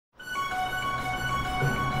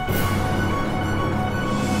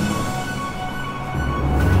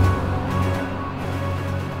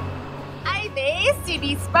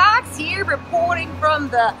Cindy Sparks here, reporting from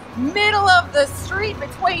the middle of the street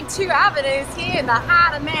between two avenues here in the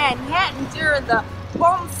heart of Manhattan during the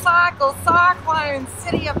bomb-cycle cyclone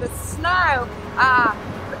city of the snow.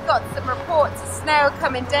 We've got some reports of snow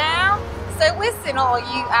coming down. So listen, all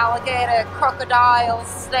you alligator crocodiles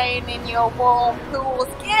staying in your warm pools,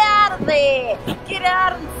 get out of there! Get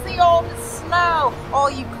out and see all the snow! All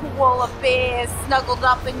you koala bears snuggled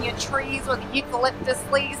up in your trees with eucalyptus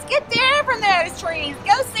leaves, get down from those trees!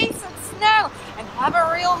 Go see some snow and have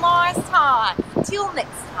a real nice time. Till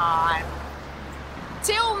next time.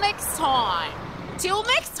 Till next time. Till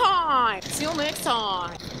next time. Till next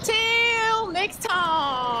time. Till next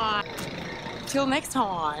time. Till next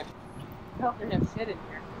time. I hope there's no shit in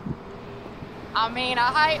here. I mean,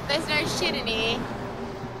 I hope there's no shit in here.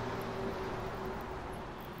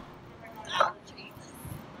 Oh, Jesus.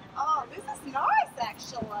 Oh, this is nice,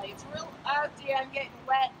 actually. It's real. Oh, dear, I'm getting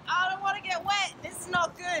wet. I don't want to get wet. This is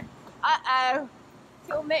not good. Uh-oh.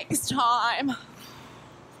 Till next time.